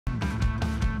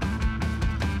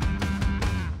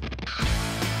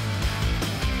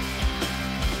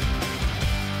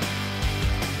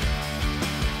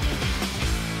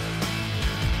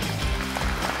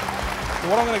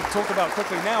what I'm going to talk about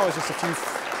quickly now is just a few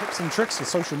tips and tricks for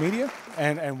social media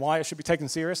and why it should be taken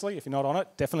seriously. If you're not on it,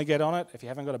 definitely get on it. If you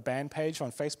haven't got a band page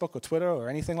on Facebook or Twitter or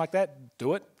anything like that,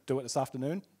 do it. Do it this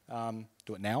afternoon.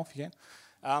 Do it now if you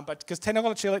can. But because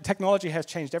technology has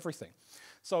changed everything.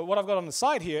 So what I've got on the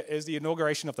side here is the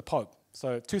inauguration of the Pope.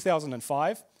 So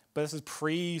 2005, but this is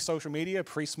pre-social media,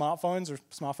 pre-smartphones, or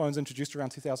smartphones introduced around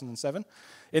 2007.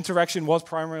 Interaction was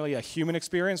primarily a human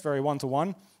experience, very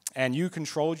one-to-one. And you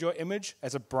controlled your image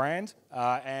as a brand,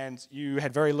 and you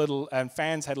had very little, and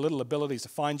fans had little abilities to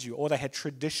find you, or they had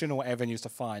traditional avenues to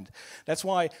find. That's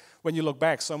why, when you look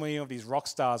back, so many of these rock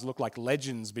stars look like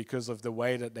legends because of the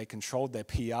way that they controlled their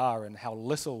PR and how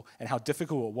little and how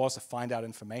difficult it was to find out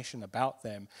information about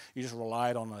them. You just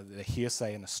relied on the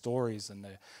hearsay and the stories and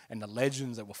the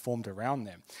legends that were formed around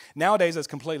them. Nowadays, it's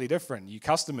completely different. You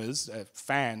customers,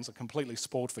 fans, are completely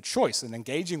spoiled for choice, and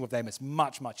engaging with them is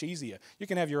much, much easier. You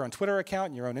can have your own Twitter account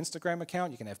and your own Instagram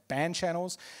account. You can have band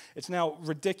channels. It's now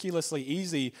ridiculously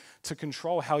easy to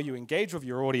control how you engage with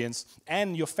your audience,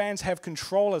 and your fans have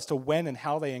control as to when and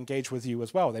how they engage with you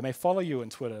as well. They may follow you on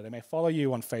Twitter. They may follow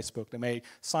you on Facebook. They may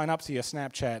sign up to your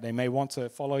Snapchat. They may want to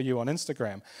follow you on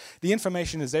Instagram. The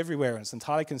information is everywhere, and it's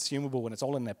entirely consumable, and it's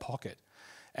all in their pocket.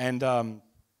 And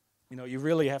you know, you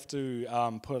really have to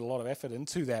put a lot of effort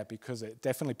into that because it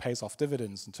definitely pays off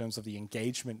dividends in terms of the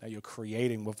engagement that you're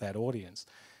creating with that audience.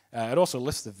 It also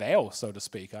lifts the veil, so to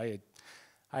speak. I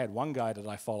had one guy that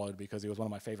I followed because he was one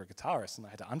of my favorite guitarists, and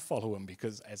I had to unfollow him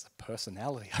because as a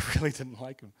personality, I really didn't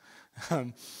like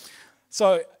him.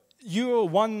 So your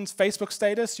one Facebook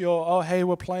status, your, oh, hey,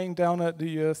 we're playing down at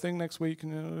the thing next week.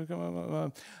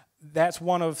 That's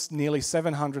one of nearly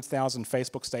 700,000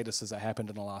 Facebook statuses that happened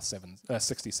in the last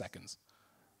 60 seconds.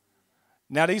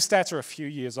 Now, these stats are a few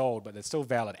years old, but they're still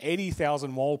valid.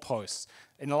 80,000 wall posts.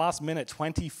 In the last minute,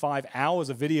 25 hours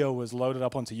of video was loaded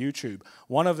up onto YouTube.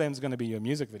 One of them is going to be your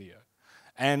music video.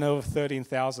 And over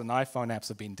 13,000 iPhone apps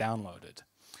have been downloaded.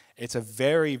 It's a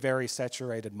very, very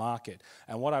saturated market.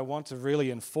 And what I want to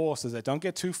really enforce is that don't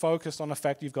get too focused on the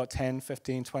fact you've got 10,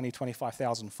 15, 20,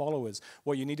 25,000 followers.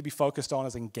 What you need to be focused on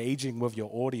is engaging with your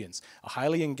audience. A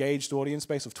highly engaged audience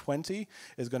base of 20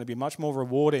 is going to be much more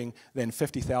rewarding than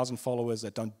 50,000 followers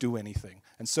that don't do anything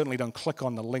and certainly don't click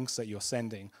on the links that you're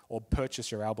sending or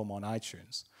purchase your album on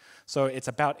iTunes. So it's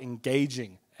about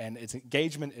engaging, and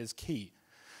engagement is key.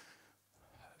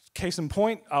 Case in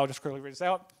point, I'll just quickly read this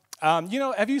out. You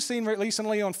know, have you seen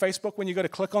recently on Facebook when you go to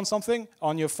click on something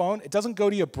on your phone, it doesn't go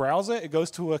to your browser, it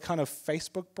goes to a kind of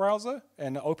Facebook browser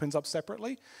and it opens up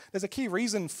separately? There's a key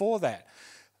reason for that.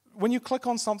 When you click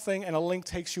on something and a link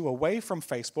takes you away from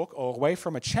Facebook or away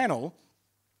from a channel,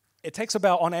 it takes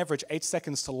about, on average, 8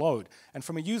 seconds to load. And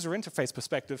from a user interface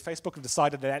perspective, Facebook have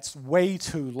decided that that's way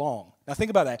too long. Now think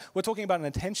about that. We're talking about an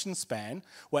attention span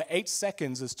where 8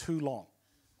 seconds is too long.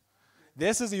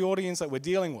 This is the audience that we're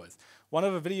dealing with. One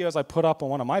of the videos I put up on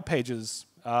one of my pages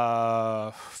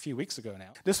a few weeks ago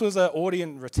now, this was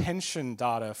audience retention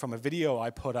data from a video I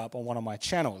put up on one of my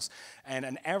channels. And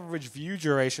an average view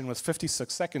duration was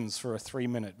 56 seconds for a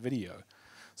 3-minute video.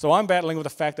 So I'm battling with the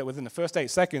fact that within the first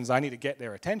 8 seconds, I need to get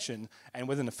their attention, and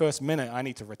within the first minute, I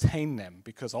need to retain them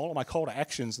because all of my call to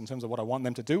actions in terms of what I want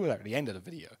them to do are at the end of the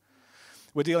video.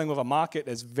 We're dealing with a market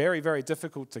that's very, very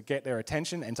difficult to get their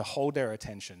attention and to hold their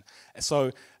attention.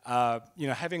 So, you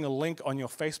know, having a link on your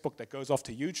Facebook that goes off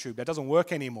to YouTube, that doesn't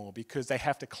work anymore because they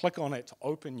have to click on it to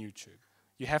open YouTube.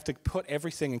 You have to put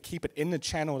everything and keep it in the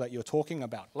channel that you're talking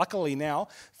about. Luckily now,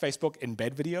 Facebook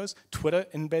embed videos, Twitter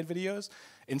embed videos,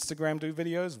 Instagram do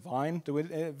videos, Vine do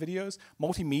videos.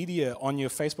 Multimedia on your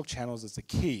Facebook channels is the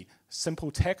key. Simple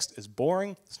text is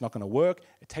boring, it's not going to work,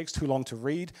 it takes too long to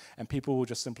read, and people will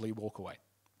just simply walk away.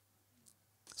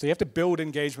 So you have to build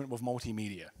engagement with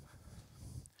multimedia.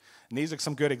 And these are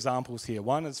some good examples here.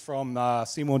 One is from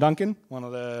Seymour Duncan, one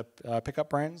of the pickup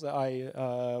brands that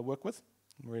I work with.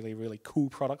 Really, really cool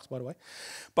products, by the way.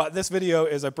 But this video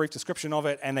is a brief description of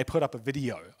it, and they put up a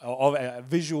video, of a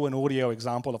visual and audio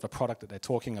example of the product that they're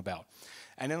talking about.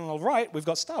 And then on the right, we've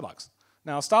got Starbucks.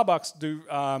 Now, Starbucks do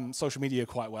social media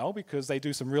quite well because they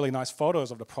do some really nice photos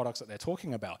of the products that they're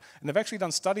talking about. And they've actually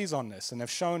done studies on this, and they've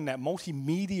shown that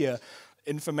multimedia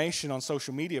information on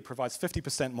social media provides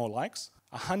 50% more likes,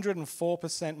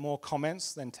 104% more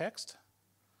comments than text,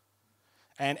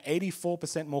 and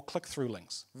 84% more click-through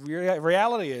links.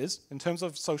 Reality is, in terms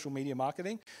of social media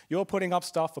marketing, you're putting up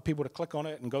stuff for people to click on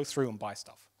it and go through and buy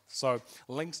stuff. So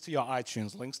links to your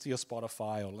iTunes, links to your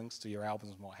Spotify, or links to your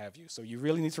albums and what have you. So you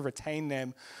really need to retain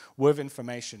them with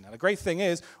information. And the great thing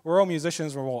is, we're all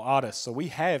musicians, we're all artists, so we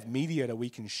have media that we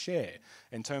can share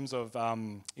in terms of,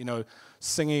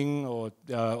 singing or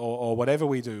whatever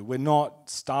we do. We're not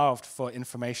starved for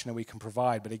information that we can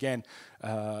provide. But again,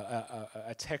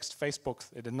 a text Facebook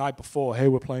the night before, hey,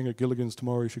 we're playing at Gilligan's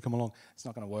tomorrow, you should come along. It's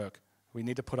not going to work. We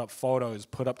need to put up photos,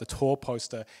 put up the tour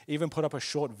poster, even put up a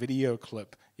short video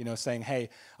clip, saying, hey,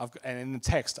 and in the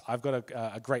text, I've got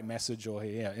a great message or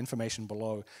information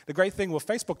below. The great thing with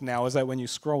Facebook now is that when you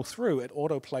scroll through, it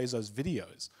auto-plays those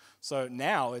videos. So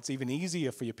now it's even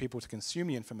easier for your people to consume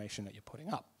the information that you're putting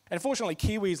up. And fortunately,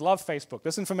 Kiwis love Facebook.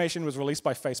 This information was released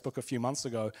by Facebook a few months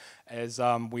ago as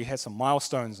we had some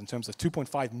milestones in terms of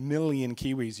 2.5 million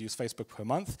Kiwis use Facebook per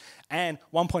month, and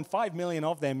 1.5 million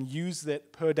of them use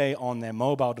it per day on their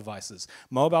mobile devices.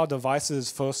 Mobile devices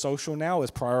for social now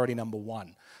is priority number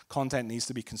one. Content needs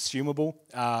to be consumable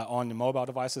on your mobile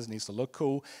devices, needs to look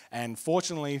cool. And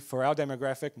fortunately for our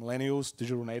demographic, millennials,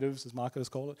 digital natives as marketers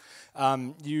call it,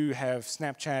 you have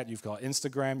Snapchat, you've got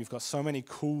Instagram, you've got so many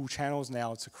cool channels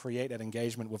now to create that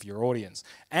engagement with your audience.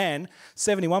 And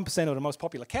 71% of the most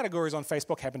popular categories on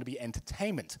Facebook happen to be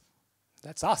entertainment.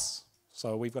 That's us.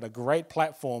 So we've got a great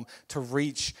platform to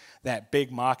reach that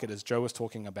big market, as Joe was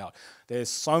talking about. There's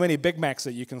so many Big Macs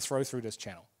that you can throw through this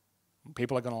channel.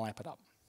 People are going to lap it up.